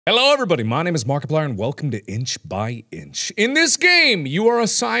Hello everybody, my name is Markiplier and welcome to Inch by Inch. In this game, you are a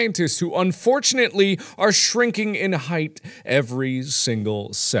scientist who unfortunately are shrinking in height every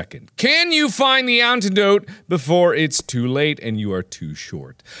single second. Can you find the antidote before it's too late and you are too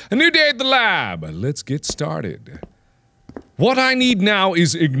short? A new day at the lab, let's get started. What I need now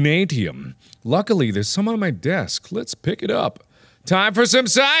is ignatium. Luckily, there's some on my desk, let's pick it up. Time for some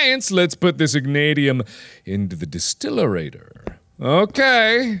science, let's put this ignatium into the distillerator.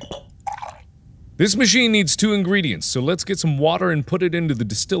 Okay. This machine needs 2 ingredients, so let's get some water and put it into the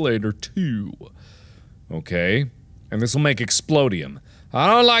distillator too. Okay. And this will make explodium. I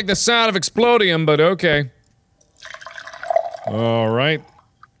don't like the sound of explodium, but okay. Alright.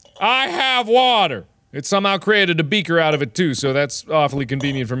 I have water! It somehow created a beaker out of it too, so that's awfully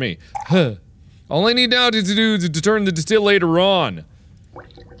convenient for me. Huh. All I need now to turn the distillator on.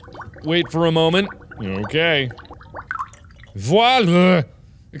 Wait for a moment. Okay. Voila!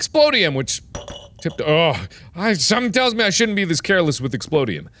 Explodium, which tipped- something tells me I shouldn't be this careless with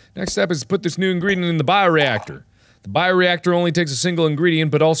explodium. Next step is to put this new ingredient in the bioreactor. The bioreactor only takes a single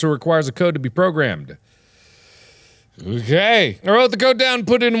ingredient, but also requires a code to be programmed. Okay. I wrote the code down and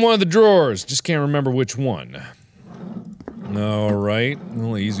put it in one of the drawers. Just can't remember which one. Alright.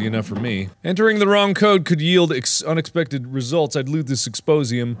 Well, easy enough for me. Entering the wrong code could yield unexpected results. I'd lose this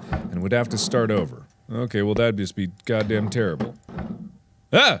exposium and would have to start over. Okay, well that'd just be goddamn terrible.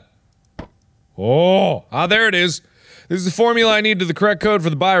 Ah! Oh! Ah, there it is! This is the formula I need to the correct code for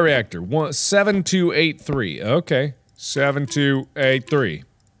the bioreactor. 7283. Okay. 7283.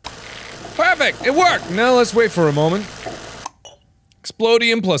 Perfect! It worked! Now let's wait for a moment.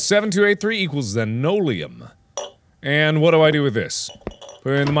 Explodium plus 7283 equals xenolium. And what do I do with this?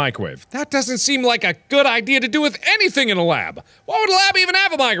 Put it in the microwave. That doesn't seem like a good idea to do with anything in a lab! Why would a lab even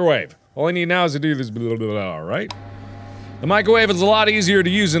have a microwave? All I need now is to do this blah, blah, blah, right? The microwave is a lot easier to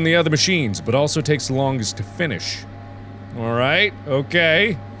use than the other machines, but also takes the longest to finish. Alright,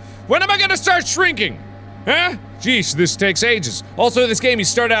 okay. When am I gonna start shrinking? Huh? Jeez, this takes ages. Also, this game you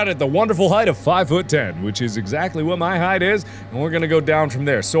start out at the wonderful height of 5'10", which is exactly what my height is, and we're gonna go down from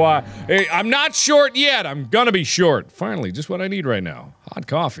there. So I'm not short yet, I'm gonna be short. Finally, just what I need right now. Hot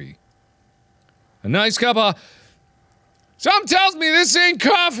coffee. A nice cup of... Something tells me this ain't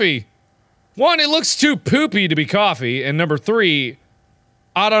coffee! 1, it looks too poopy to be coffee, and number 3,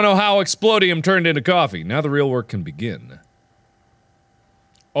 I don't know how explodium turned into coffee. Now the real work can begin.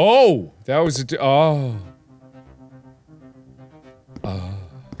 Oh! That was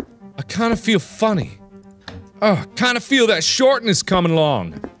I kinda feel funny. Oh, kinda feel that shortness coming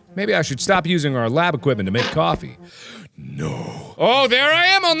along. Maybe I should stop using our lab equipment to make coffee. No. Oh, there I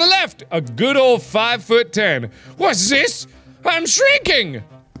am on the left! A good old 5'10". What's this? I'm shrinking!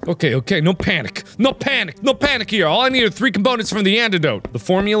 Okay, no panic. No panic here. All I need are 3 components from the antidote. The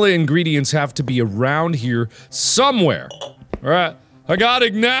formula ingredients have to be around here somewhere. Alright, I got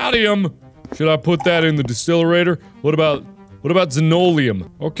ignatium. Should I put that in the distillerator? What about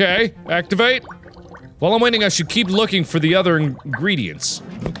xenolium? Okay, activate. While I'm waiting, I should keep looking for the other ingredients.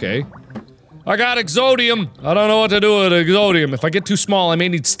 Okay. I got exodium. I don't know what to do with exodium. If I get too small, I may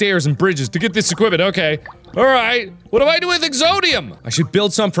need stairs and bridges to get this equipment. Okay. Alright. What do I do with exodium? I should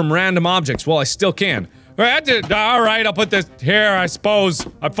build some from random objects while I still can. Alright, I'll put this here, I suppose.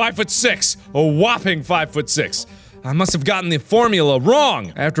 I'm 5'6". A whopping 5'6". I must have gotten the formula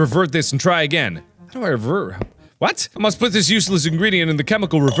wrong. I have to revert this and try again. How do I revert? What? I must put this useless ingredient in the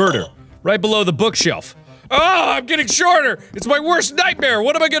chemical reverter. Right below the bookshelf. Oh, I'm getting shorter! It's my worst nightmare!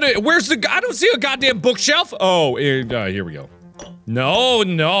 What am I gonna- where's the- I don't see a goddamn bookshelf! Oh, here we go. No!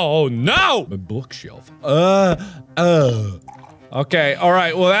 My bookshelf. Okay,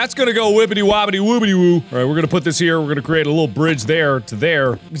 alright, well that's gonna go whippity wobbity woobity woo. Alright, we're gonna put this here, we're gonna create a little bridge there to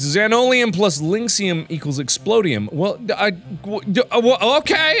there. Xenolium plus lynxium equals explodium. Well,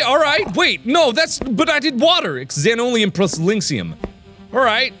 okay, alright, wait, no, but I did water! It's xenolium plus lynxium.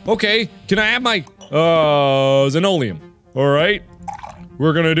 Alright, okay, can I have my- xenolium. Alright.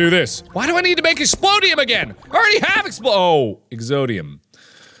 We're gonna do this. Why do I need to make explodium again? I already have exodium.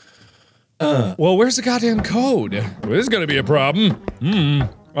 Well, where's the goddamn code? Well, this is gonna be a problem.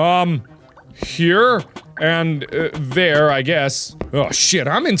 Here, and, there, I guess. Oh shit,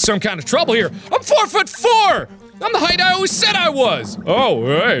 I'm in some kind of trouble here. I'm 4'4"! I'm the height I always said I was! Oh,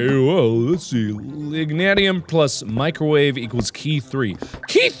 hey, well, let's see. Ignatium plus microwave equals key 3.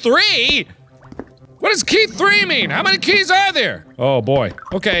 Key 3?! What does key 3 mean? How many keys are there? Oh boy.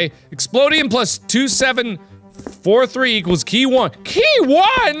 Okay, explodium plus 2743 equals key 1. Key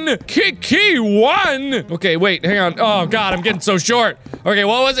 1?! Key 1?! Okay, wait, hang on. Oh god, I'm getting so short. Okay,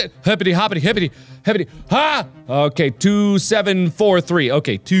 what was it? Hippity hoppity hippity hippity ha! Okay, 2743.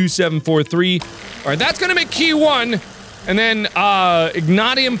 Okay, 2743. Alright, that's gonna make key 1. And then,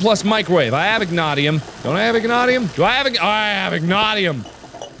 ignatium plus microwave. I have ignatium. Don't I have ignatium? Do I have I have ignatium.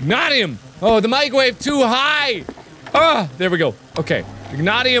 Ignatium! Oh, the microwave too high! Ah, there we go. Okay.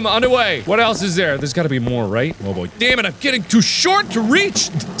 Ignatium underway. What else is there? There's gotta be more, right? Oh boy. Damn it, I'm getting too short to reach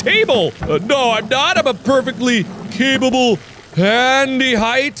the table! No, I'm not. I'm a perfectly capable, handy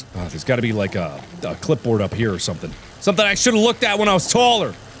height. Oh, there's gotta be like a clipboard up here or something. Something I should've looked at when I was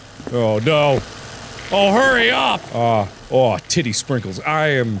taller. Oh no. Oh, hurry up! Oh, titty sprinkles. I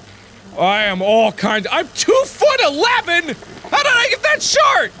am all kinds. I'm 2'11"! How did I get that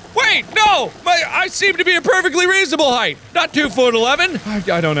short? Wait, no! I seem to be a perfectly reasonable height. Not 2'11".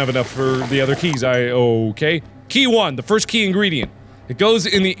 I don't have enough for the other keys. Okay. Key 1, the first key ingredient. It goes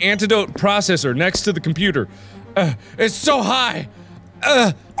in the antidote processor next to the computer. It's so high!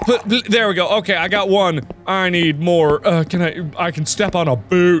 There we go. Okay, I got 1. I need more. I can step on a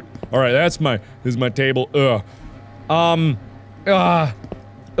boot. Alright, this is my table. I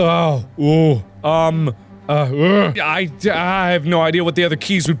have no idea what the other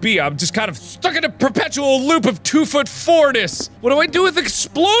keys would be. I'm just kind of stuck in a perpetual loop of 2'4"-ness. What do I do with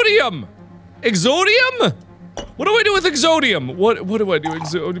explodium? Exodium? What do I do with exodium? What do I do?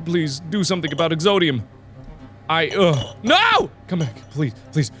 Please, do something about exodium. No! Come back, please,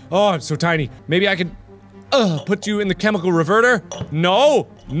 please. Oh, I'm so tiny. Maybe I can, put you in the chemical reverter? No!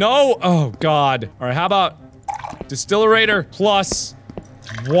 No! Oh, God. Alright, how about distillerator plus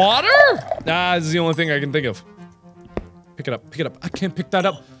water? This is the only thing I can think of. Pick it up, pick it up. I can't pick that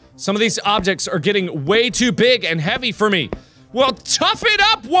up. Some of these objects are getting way too big and heavy for me. Well, tough it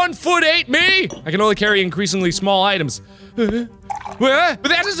up, 1'8" me! I can only carry increasingly small items. But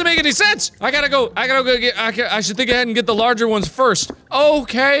that doesn't make any sense! I gotta go get- I should think ahead and get the larger ones first.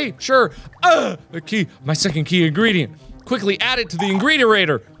 Okay, sure. The key, my second key ingredient. Quickly add it to the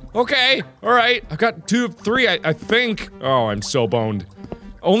ingredierator. Okay, alright. I've got 2 of 3, I think. Oh, I'm so boned.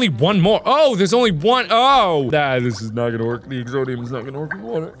 Only 1 more. Oh, there's only 1. Oh! Nah, this is not gonna work. The exodium is not gonna work with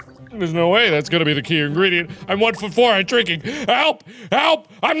water. There's no way that's gonna be the key ingredient. I'm 1'4", I'm drinking. Help! Help!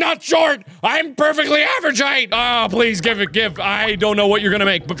 I'm not short! I'm perfectly average height! Oh, please give. I don't know what you're gonna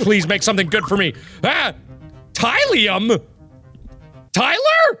make, but please make something good for me. Tylium?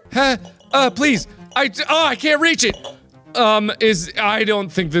 Tyler? Please. I can't reach it. I don't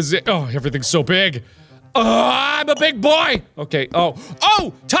think this is- oh, everything's so big. I'm a big boy! Okay, oh,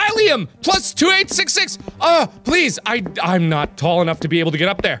 Tylium! Plus 2866! Please, I'm not tall enough to be able to get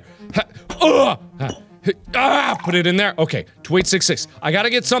up there. Put it in there. Okay, 2866. I gotta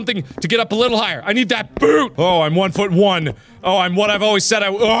get something to get up a little higher. I need that boot! Oh, I'm 1'1". Oh, I'm what I've always said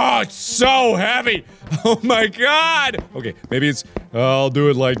it's so heavy! Oh my god! Okay, maybe it's- I'll do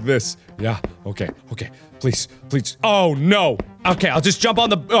it like this. Yeah, okay. Please. Oh, no! Okay, I'll just jump on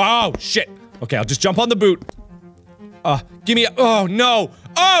the- oh, shit! Okay, I'll just jump on the boot. Give me a- oh, no!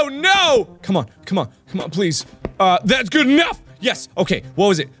 Oh, no! Come on, please. That's good enough! Yes, okay, what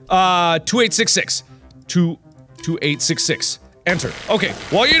was it? 2866. 2866. Enter. Okay,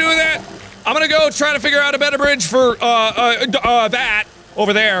 while you're doing that, I'm gonna go try to figure out a better bridge for, that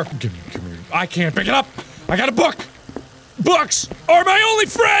over there. Give me. I can't pick it up! I got a book! Books are my only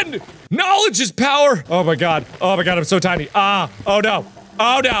friend! Knowledge is power! Oh my god, I'm so tiny. Oh no,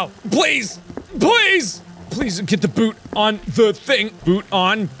 please! Please get the boot on the thing. Boot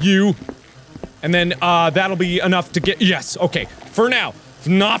on you. And then, that'll be enough to get- yes, okay. For now.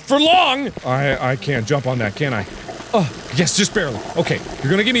 Not for long! I can't jump on that, can I? Oh, yes, just barely. Okay, you're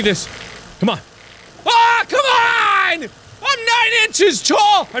gonna give me this. Come on. Come on! I'm 9 inches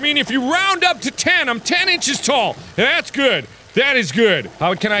tall! I mean, if you round up to 10, I'm 10 inches tall. That's good. That is good.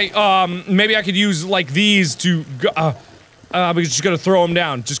 How can I, maybe I could use, like, these to, we're just gonna throw them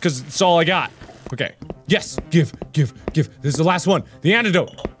down, just cause it's all I got. Okay. Yes! Give. This is the last one. The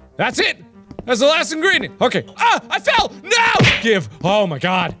antidote. That's it! That's the last ingredient. Okay. I fell! No! Give. Oh my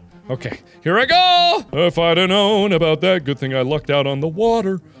god. Okay. Here I go! If I'd have known about that, good thing I lucked out on the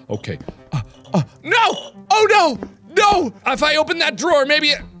water. Okay. No! Oh no! No! If I open that drawer,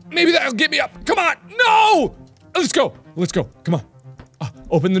 maybe that'll get me up. Come on! No! Let's go! Come on.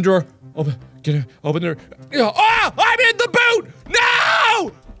 Open the drawer. Open the door. I'm in the boot!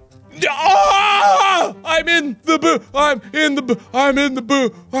 No! I'm in the boot! I'm in the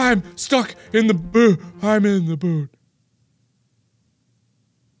boot! I'm stuck in the boot! I'm in the boot.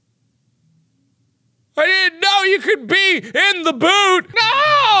 I didn't know you could be in the boot!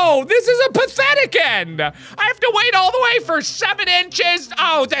 No! This is a pathetic end! I have to wait all the way for 7 inches?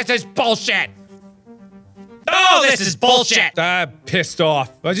 Oh, this is bullshit! Oh, this is bullshit! I'm pissed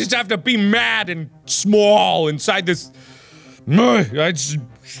off. I just have to be mad and small inside this. It's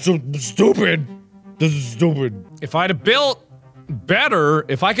so stupid. This is stupid. If I'd have built better,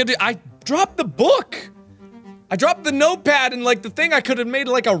 I dropped the book. I dropped the notepad and like the thing, I could have made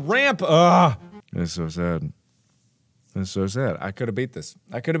like a ramp. It's so sad. It's so sad. I could have beat this.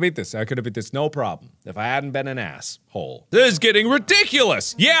 I could have beat this, no problem. If I hadn't been an asshole. This is getting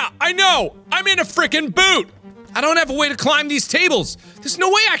ridiculous. Yeah, I know. I'm in a frickin' boot. I don't have a way to climb these tables. There's no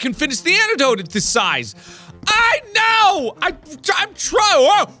way I can finish the antidote at this size. I know! I'm trying.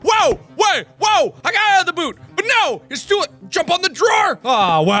 Whoa! I got out of the boot. But no! It's too. Jump on the drawer!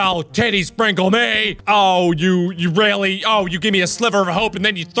 Oh, well, Teddy Sprinkle me. Oh, you really. Oh, you give me a sliver of hope and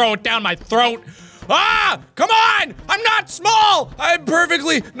then you throw it down my throat. Come on! I'm not small! I'm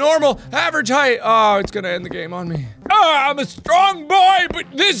perfectly normal, average height. Oh, it's gonna end the game on me. I'm a strong boy, but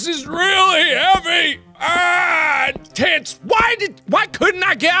this is really heavy. Tits. Why couldn't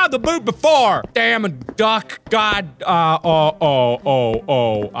I get out of the boot before? Damn a duck, God. I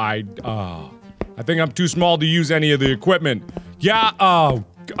think I'm too small to use any of the equipment. Yeah, God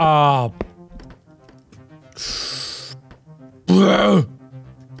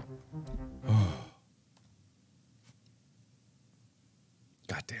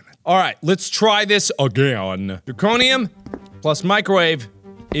damn it. Alright, let's try this again. Draconium plus microwave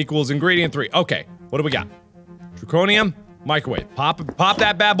equals ingredient 3. Okay, what do we got? Draconium, microwave. Pop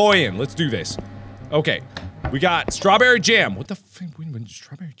that bad boy in. Let's do this. Okay, we got strawberry jam. What the fuck?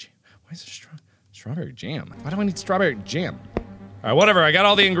 Strawberry jam? Why is there strawberry jam? Why do I need strawberry jam? Alright, whatever, I got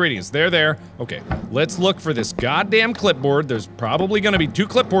all the ingredients. They're there. Okay, let's look for this goddamn clipboard. There's probably gonna be 2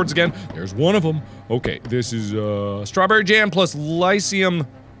 clipboards again. There's one of them. Okay, this is, strawberry jam plus lyceum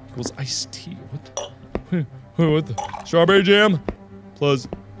equals iced tea. What the? Strawberry jam plus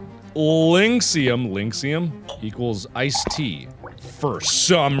Lynxium equals iced tea. For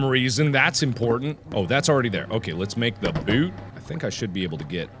some reason, that's important. Oh, that's already there. Okay, let's make the boot. I think I should be able to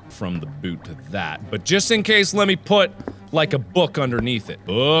get from the boot to that. But just in case, let me put, like, a book underneath it.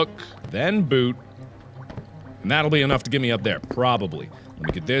 Book, then boot. And that'll be enough to get me up there, probably. Let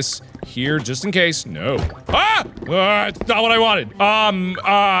me get this here, just in case. No. It's not what I wanted.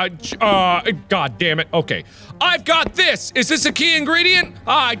 God damn it. Okay. I've got this! Is this a key ingredient?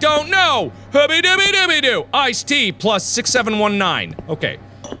 I don't know! Hubby-dubby-dubby-doo! Iced tea plus 6719. Okay.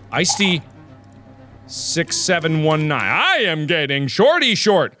 Iced tea 6719. I am getting shorty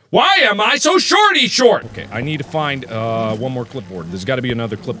short. Why am I so shorty short? Okay, I need to find one more clipboard. There's got to be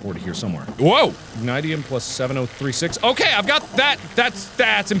another clipboard here somewhere. Whoa! Ignitium plus 7036. Okay, I've got that.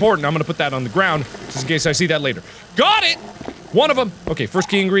 That's important. I'm gonna put that on the ground just in case I see that later. Got it! One of them. Okay, first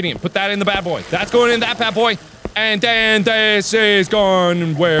key ingredient. Put that in the bad boy. That's going in that bad boy. And then this is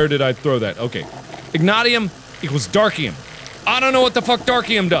gone. Where did I throw that? Okay. Ignitium equals darkium. I don't know what the fuck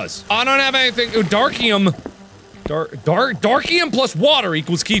darkium does. I don't have anything. Darkium. Darkium plus water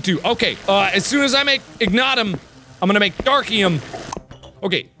equals key 2. Okay, as soon as I make ignitium, I'm gonna make darkium.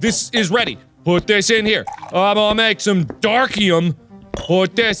 Okay, this is ready. Put this in here. I'm gonna make some darkium.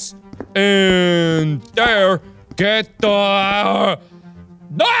 Put this in there. Get the.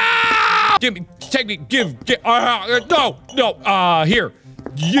 Ah! Give me. Take me. No. Here.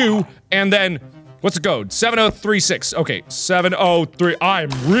 You. And then. What's the code? 7036. Okay, 703. I'm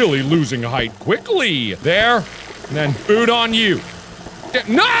really losing height quickly. There. And then boot on you.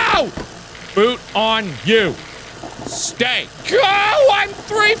 No! Boot on you. Stay. Go! I'm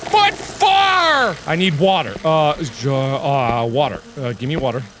 3'4". I need water. Water. Give me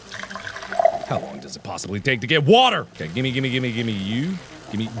water. How long does it possibly take to get water? Okay, gimme you. Gimme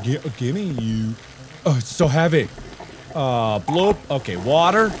you. Oh, it's so heavy. Bloop. Okay,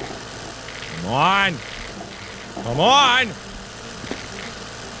 water. Come on! Come on!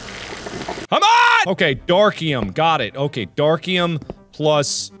 Come on! Okay, darkium. Got it. Okay, darkium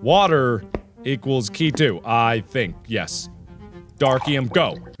plus water equals key 2. I think. Yes. Darkium,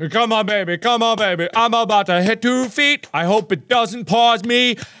 go. Come on, baby. Come on, baby. I'm about to hit 2 feet. I hope it doesn't pause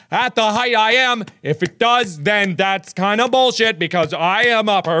me at the height I am. If it does, then that's kind of bullshit because I am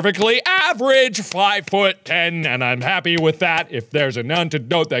a perfectly average 5'10", and I'm happy with that. If there's an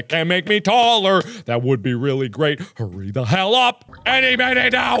antidote that can make me taller, that would be really great. Hurry the hell up. Any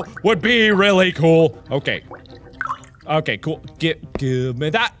minute now would be really cool. Okay. Okay, cool. Give me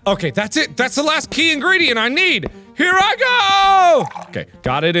that. Okay, that's it. That's the last key ingredient I need. Here I go! Okay,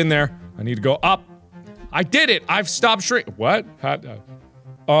 got it in there. I need to go up. I did it! I've stopped shrinking. What? How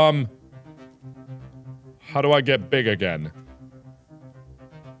do I get big again?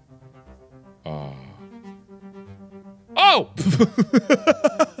 Oh!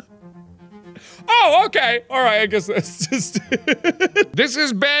 Oh, Okay, all right, I guess that's just This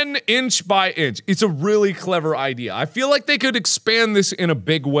has been Inch by Inch. It's a really clever idea. I feel like they could expand this in a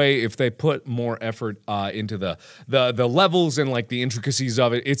big way if they put more effort into the levels and like the intricacies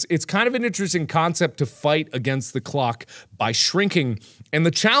of it. It's kind of an interesting concept to fight against the clock by shrinking, and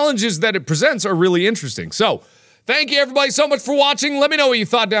the challenges that it presents are really interesting. So, thank you everybody so much for watching. Let me know what you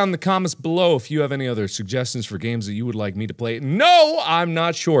thought down in the comments below. If you have any other suggestions for games that you would like me to play. No, I'm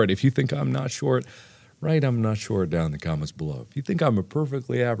not short. If you think I'm not short, write I'm not short down in the comments below. If you think I'm a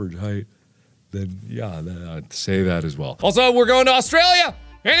perfectly average height, then yeah, I'd say that as well. Also, we're going to Australia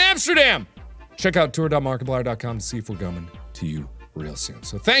and Amsterdam. Check out tour.markiplier.com to see if we're coming to you real soon.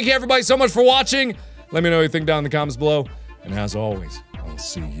 So thank you everybody so much for watching. Let me know what you think down in the comments below. And as always, I'll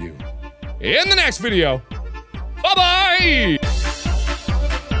see you in the next video. Bye-bye!